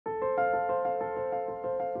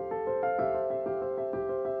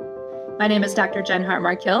My name is Dr. Jen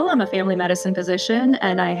Hartmark-Hill. I'm a family medicine physician,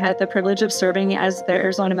 and I had the privilege of serving as the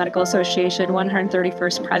Arizona Medical Association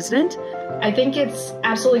 131st president. I think it's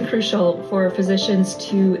absolutely crucial for physicians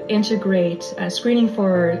to integrate screening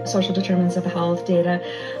for social determinants of health data.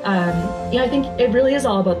 I think it really is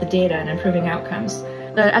all about the data and improving outcomes.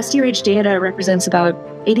 The SDOH data represents about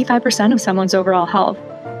 85% of someone's overall health.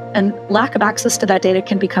 And lack of access to that data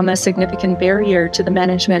can become a significant barrier to the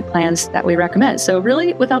management plans that we recommend. So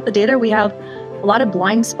really, without the data, we have a lot of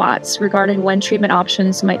blind spots regarding when treatment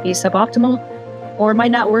options might be suboptimal or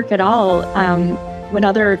might not work at all when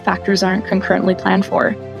other factors aren't concurrently planned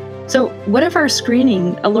for. So what if our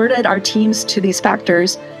screening alerted our teams to these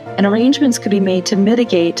factors and arrangements could be made to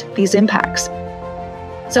mitigate these impacts?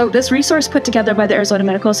 So this resource put together by the Arizona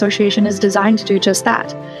Medical Association is designed to do just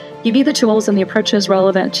that. Give you the tools and the approaches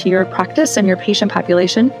relevant to your practice and your patient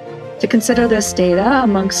population to consider this data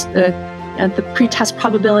amongst the pretest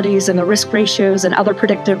probabilities and the risk ratios and other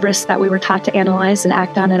predictive risks that we were taught to analyze and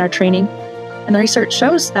act on in our training. And the research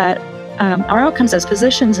shows that our outcomes as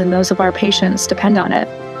physicians and those of our patients depend on it.